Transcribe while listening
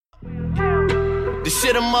This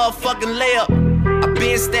shit a motherfucking layup. I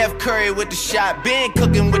been Steph Curry with the shot, been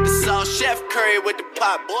cooking with the sauce, Chef Curry with the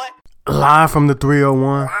pot, boy. Live from the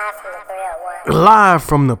 301. Live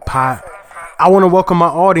from the pot. I want to welcome my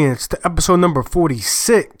audience to episode number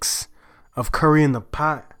 46 of Curry in the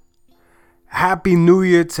Pot. Happy New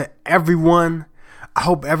Year to everyone. I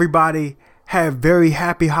hope everybody had very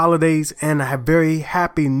happy holidays and a very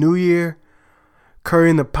happy New Year.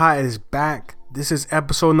 Curry in the Pot is back. This is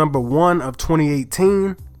episode number 1 of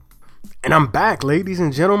 2018. And I'm back, ladies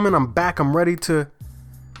and gentlemen. I'm back. I'm ready to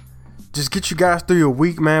just get you guys through your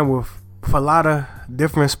week, man, with a lot of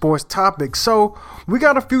different sports topics. So we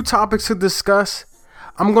got a few topics to discuss.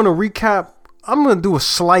 I'm going to do a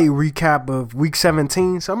slight recap of week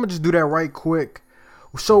 17. So I'm going to just do that right quick.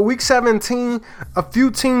 So week 17, a few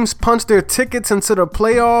teams punched their tickets into the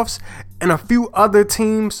playoffs and a few other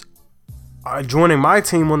teams are joining my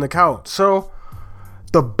team on the couch. So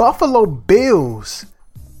the Buffalo Bills,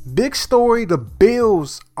 big story, the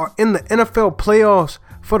Bills are in the NFL playoffs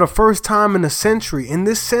for the first time in a century. In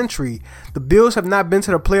this century, the Bills have not been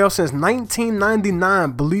to the playoffs since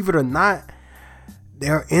 1999. Believe it or not,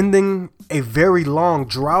 they're ending a very long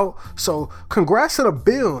drought. So congrats to the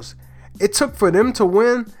Bills. It took for them to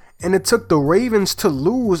win, and it took the Ravens to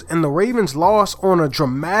lose, and the Ravens lost on a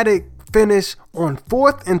dramatic finish on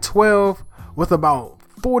 4th and 12 with about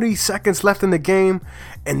 40 seconds left in the game,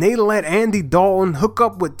 and they let Andy Dalton hook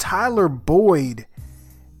up with Tyler Boyd,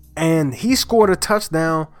 and he scored a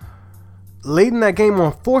touchdown late in that game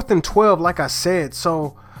on 4th and 12, like I said.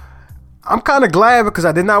 So I'm kind of glad because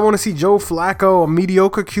I did not want to see Joe Flacco, a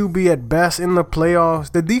mediocre QB at best, in the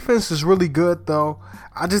playoffs. The defense is really good, though.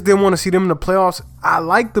 I just didn't want to see them in the playoffs. I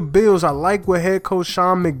like the Bills. I like what head coach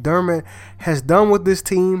Sean McDermott has done with this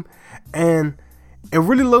team, and it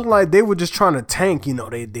really looked like they were just trying to tank. You know,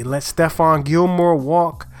 they let Stephon Gilmore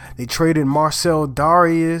walk. They traded Marcel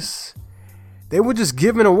Darius. They were just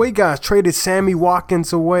giving away guys. Traded Sammy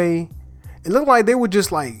Watkins away. It looked like they were just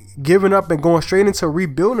like giving up and going straight into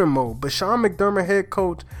rebuilding mode. But Sean McDermott, head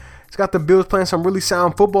coach, has got the Bills playing some really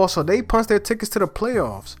sound football, so they punched their tickets to the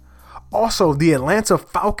playoffs. Also, the Atlanta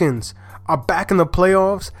Falcons are back in the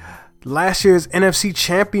playoffs. Last year's NFC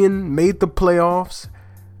champion made the playoffs.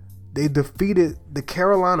 They defeated the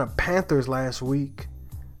Carolina Panthers last week.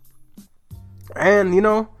 And, you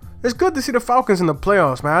know, it's good to see the Falcons in the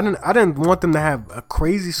playoffs, man. I didn't want them to have a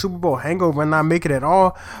crazy Super Bowl hangover and not make it at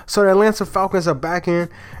all. So the Atlanta Falcons are back in.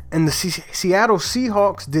 And the Seattle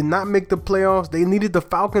Seahawks did not make the playoffs. They needed the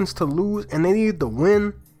Falcons to lose, and they needed to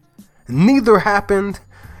win. Neither happened.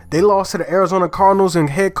 They lost to the Arizona Cardinals in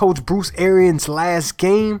head coach Bruce Arians' last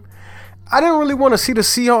game. I didn't really want to see the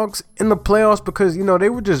Seahawks in the playoffs because, you know, they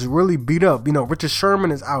were just really beat up. You know, Richard Sherman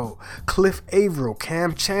is out. Cliff Averill,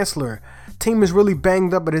 Cam Chancellor. Team is really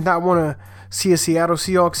banged up. I did not want to see a Seattle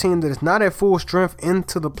Seahawks team that is not at full strength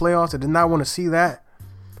into the playoffs. I did not want to see that.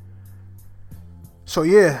 So,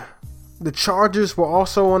 yeah, the Chargers were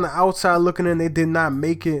also on the outside looking in. They did not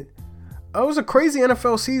make it. It was a crazy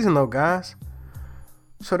NFL season, though, guys.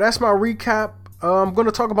 So that's my recap. I'm going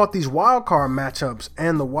to talk about these wild card matchups,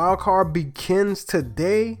 and the wild card begins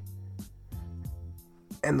today.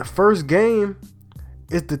 And the first game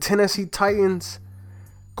is the Tennessee Titans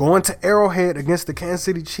going to Arrowhead against the Kansas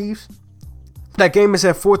City Chiefs. That game is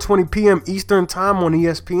at 4:20 p.m. Eastern Time on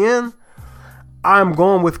ESPN. I'm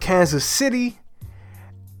going with Kansas City.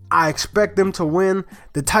 I expect them to win.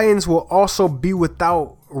 The Titans will also be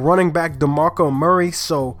without running back DeMarco Murray,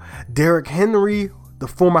 so Derrick Henry, the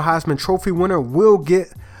former Heisman Trophy winner, will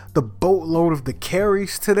get the boatload of the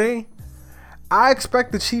carries today. I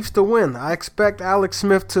expect the Chiefs to win. I expect Alex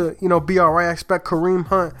Smith to, be all right. I expect Kareem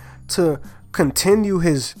Hunt to continue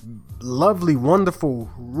his lovely, wonderful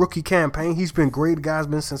rookie campaign. He's been great. The guy's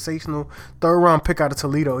been sensational. 3rd round pick out of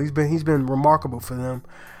Toledo. He's been remarkable for them.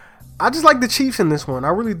 I just like the Chiefs in this one. I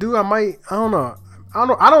really do. I don't know.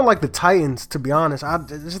 I don't like the Titans, to be honest. I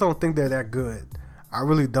just don't think they're that good. I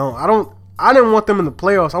really don't. I didn't want them in the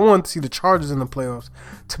playoffs. I wanted to see the Chargers in the playoffs,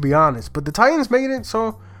 to be honest. But the Titans made it,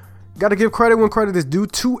 so got to give credit when credit is due.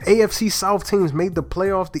 2 AFC South teams made the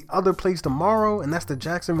playoffs. The other plays tomorrow, and that's the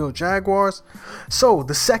Jacksonville Jaguars. So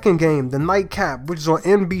the second game, the nightcap, which is on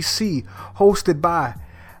NBC, hosted by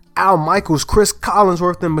Al Michaels, Chris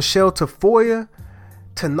Collinsworth, and Michelle Tafoya.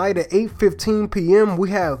 Tonight at 8:15 p.m., we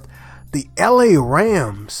have the LA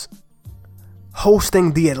Rams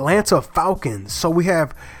hosting the Atlanta Falcons. So we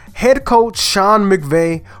have head coach Sean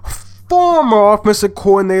McVay, former offensive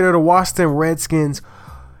coordinator of the Washington Redskins.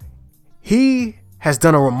 He has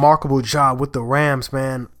done a remarkable job with the Rams,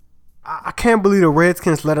 man. I can't believe the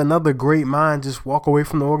Redskins let another great mind just walk away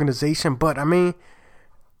from the organization. But, I mean,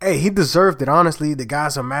 Hey, he deserved it, honestly. The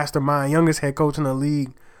guy's a mastermind, youngest head coach in the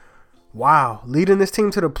league. Wow, leading this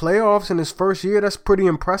team to the playoffs in his first year, that's pretty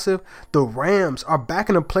impressive. The Rams are back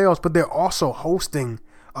in the playoffs, but they're also hosting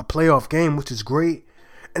a playoff game, which is great.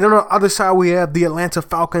 And then on the other side, we have the Atlanta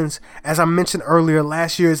Falcons. As I mentioned earlier,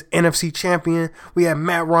 last year's NFC champion. We have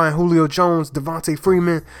Matt Ryan, Julio Jones, Devontae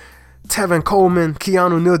Freeman, Tevin Coleman,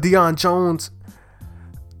 Keanu Neal, Deion Jones.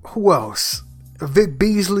 Who else? Vic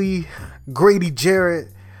Beasley, Grady Jarrett.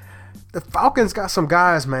 The Falcons got some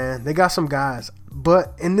guys, man. They got some guys.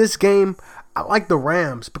 But in this game, I like the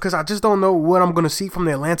Rams because I just don't know what I'm going to see from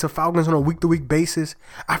the Atlanta Falcons on a week-to-week basis.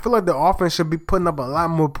 I feel like the offense should be putting up a lot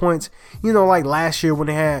more points. You know, like last year when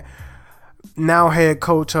they had now head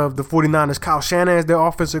coach of the 49ers, Kyle Shanahan, as their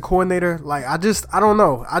offensive coordinator. Like, I don't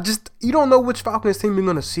know. You don't know which Falcons team you're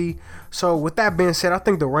going to see. So with that being said, I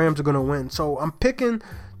think the Rams are going to win. So I'm picking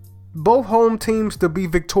both home teams to be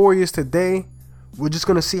victorious today. We're just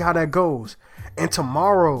going to see how that goes. And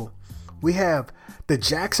tomorrow, we have the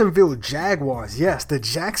Jacksonville Jaguars. Yes, the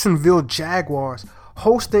Jacksonville Jaguars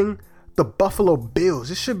hosting the Buffalo Bills.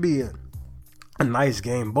 This should be a nice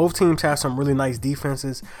game. Both teams have some really nice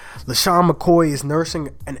defenses. LaShawn McCoy is nursing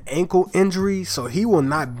an ankle injury, so he will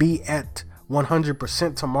not be at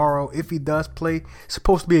 100% tomorrow. If he does play, it's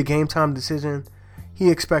supposed to be a game time decision. He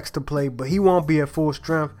expects to play, but he won't be at full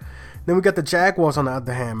strength. Then we got the Jaguars on the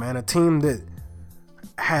other hand, man. A team that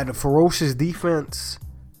had a ferocious defense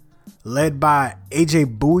led by A.J.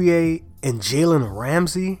 Bouye and Jalen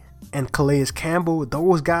Ramsey and Calais Campbell.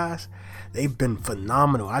 Those guys, they've been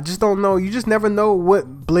phenomenal. I just don't know. You just never know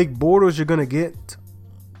what Blake Bortles you're going to get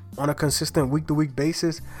on a consistent week-to-week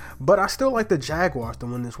basis. But I still like the Jaguars to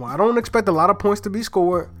win this one. I don't expect a lot of points to be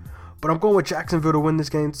scored, but I'm going with Jacksonville to win this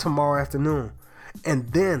game tomorrow afternoon.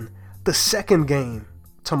 And then the second game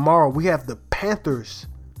tomorrow, we have the Panthers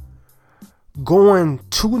going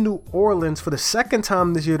to New Orleans for the second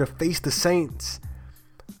time this year to face the Saints.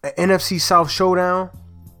 An NFC South showdown.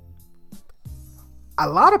 A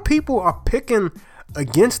lot of people are picking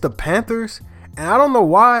against the Panthers, and I don't know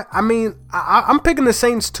why. I mean, I'm picking the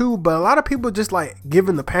Saints too, but a lot of people just like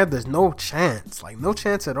giving the Panthers no chance. Like, no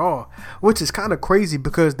chance at all, which is kind of crazy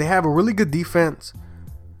because they have a really good defense.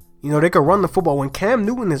 You know, they can run the football. When Cam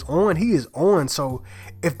Newton is on, he is on. So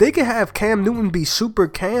if they can have Cam Newton be super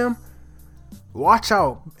Cam, watch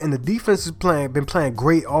out. And the defense has been playing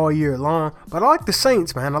great all year long. But I like the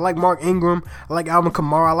Saints, man. I like Mark Ingram. I like Alvin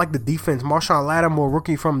Kamara. I like the defense. Marshawn Lattimore,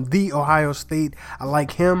 rookie from the Ohio State. I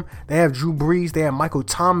like him. They have Drew Brees. They have Michael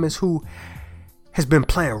Thomas, who has been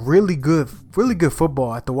playing really good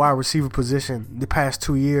football at the wide receiver position the past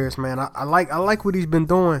 2 years, man. I like what he's been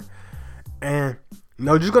doing. And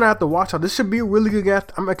just going to have to watch out. This should be a really good game.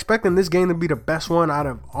 I'm expecting this game to be the best one out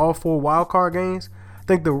of all 4 wildcard games. I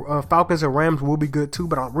think the Falcons and Rams will be good too,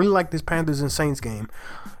 but I really like this Panthers and Saints game.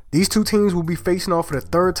 These two teams will be facing off for the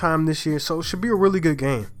third time this year, so it should be a really good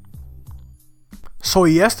game. So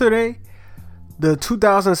yesterday, the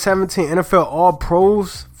 2017 NFL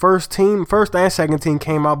All-Pros first and second team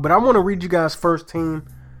came out, but I want to read you guys first team.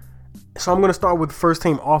 So I'm going to start with the first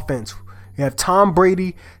team offense. You have Tom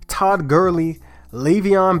Brady, Todd Gurley,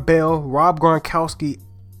 Le'Veon Bell, Rob Gronkowski,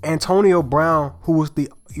 Antonio Brown, who was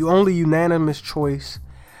the only unanimous choice,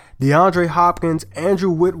 DeAndre Hopkins,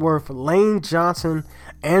 Andrew Whitworth, Lane Johnson,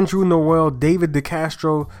 Andrew Noel, David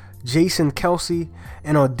DeCastro, Jason Kelsey.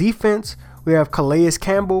 And on defense, we have Calais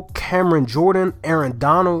Campbell, Cameron Jordan, Aaron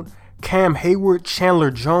Donald, Cam Hayward,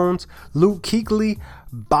 Chandler Jones, Luke Kuechly,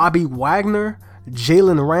 Bobby Wagner,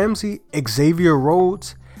 Jalen Ramsey, Xavier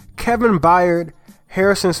Rhodes, Kevin Byard,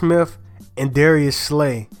 Harrison Smith, and Darius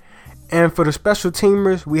Slay. And for the special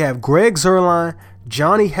teamers, we have Greg Zuerlein,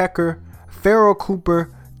 Johnny Hecker, Farrell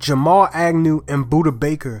Cooper, Jamal Agnew, and Budda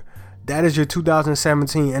Baker. That is your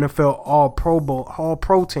 2017 NFL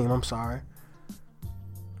All-Pro team.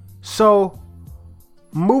 So,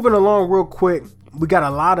 moving along real quick, we got a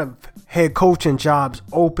lot of head coaching jobs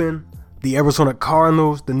open. The Arizona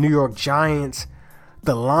Cardinals, the New York Giants,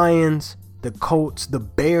 the Lions, the Colts, the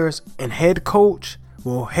Bears, and head coach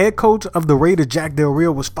of the Raiders, Jack Del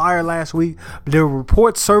Rio, was fired last week. But there were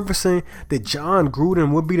reports surfacing that John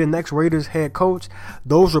Gruden would be the next Raiders head coach.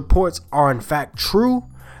 Those reports are in fact true.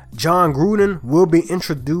 John Gruden will be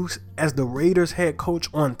introduced as the Raiders head coach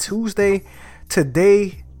on Tuesday.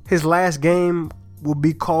 Today, his last game will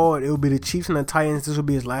be called. It will be the Chiefs and the Titans. This will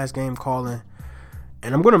be his last game calling.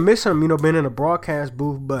 And I'm going to miss him, being in a broadcast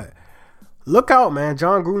booth. But look out, man.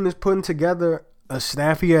 John Gruden is putting together a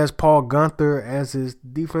staff. He has Paul Gunther as his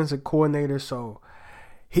defensive coordinator, so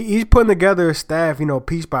he's putting together a staff,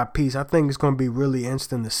 piece by piece. I think it's going to be really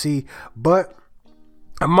interesting to see. But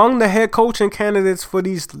Among the head coaching candidates for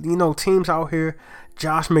these, teams out here,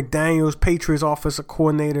 Josh McDaniels, Patriots offensive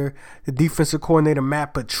coordinator, the defensive coordinator,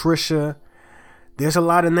 Matt Patricia. There's a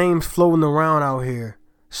lot of names floating around out here.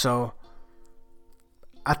 So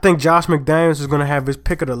I think Josh McDaniels is going to have his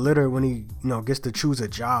pick of the litter when he, gets to choose a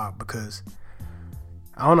job, because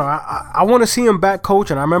I don't know. I want to see him back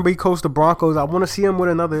coaching. I remember he coached the Broncos. I want to see him with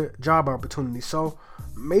another job opportunity. So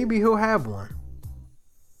maybe he'll have one.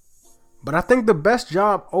 But I think the best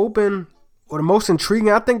job open, or the most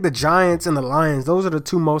intriguing, I think the Giants and the Lions, those are the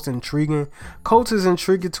two most intriguing. Colts is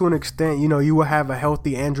intriguing to an extent. You will have a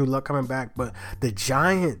healthy Andrew Luck coming back. But the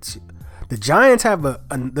Giants have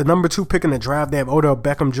the number 2 pick in the draft. They have Odell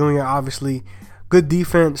Beckham Jr., obviously. Good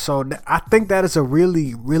defense. So I think that is a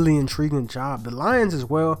really, really intriguing job. The Lions as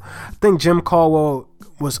well. I think Jim Caldwell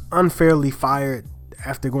was unfairly fired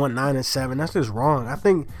after going 9-7. That's just wrong. I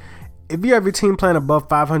think if you have your team playing above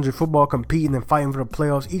 500 football, competing and fighting for the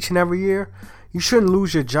playoffs each and every year, you shouldn't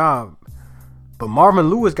lose your job. But Marvin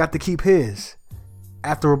Lewis got to keep his.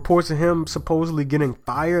 After reports of him supposedly getting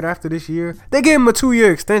fired after this year, they gave him a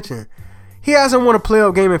 2-year extension. He hasn't won a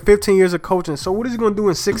playoff game in 15 years of coaching, so what is he going to do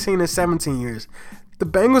in 16 and 17 years? The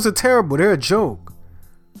Bengals are terrible. They're a joke.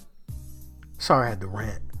 Sorry I had to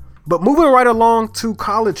rant. But moving right along to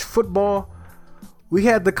college football, we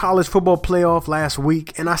had the college football playoff last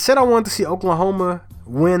week, and I said I wanted to see Oklahoma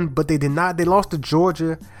win, but they did not. They lost to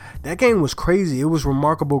Georgia. That game was crazy. It was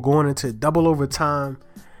remarkable going into double overtime.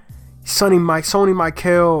 Sonny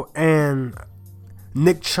Michel and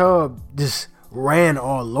Nick Chubb just ran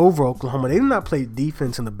all over Oklahoma. They do not play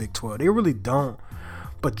defense in the Big 12. They really don't.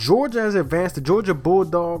 But Georgia has advanced. The Georgia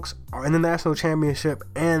Bulldogs are in the national championship.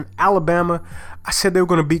 And Alabama, I said they were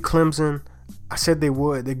going to beat Clemson. I said they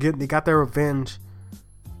would. They got their revenge.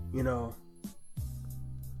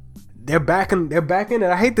 They're back in it.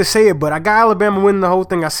 I hate to say it, but I got Alabama winning the whole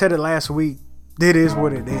thing. I said it last week. It is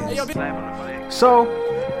what it is. So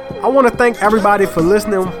I want to thank everybody for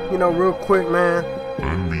listening. Real quick, man.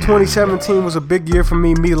 2017 was a big year for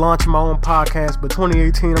me launching my own podcast, but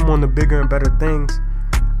 2018 I'm on the bigger and better things.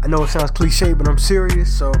 I know it sounds cliche, but I'm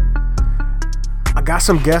serious. So I got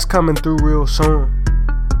some guests coming through real soon.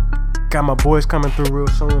 Got my boys coming through real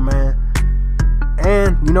soon, man.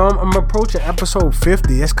 And I'm approaching episode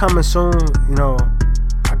 50. It's coming soon.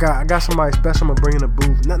 I got somebody special I'm gonna bring in the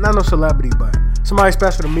booth. Not no celebrity, but somebody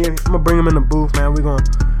special to me. I'm gonna bring him in the booth, man. We're gonna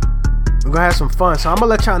have some fun. So I'm gonna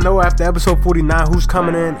let y'all know after episode 49 who's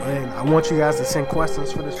coming in, and I want you guys to send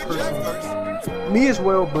questions for this person, me as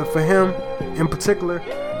well, but for him in particular.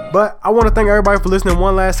 But I want to thank everybody for listening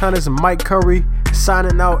one last time. This is Mike Curry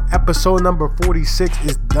signing out. Episode number 46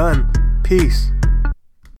 is done. Peace.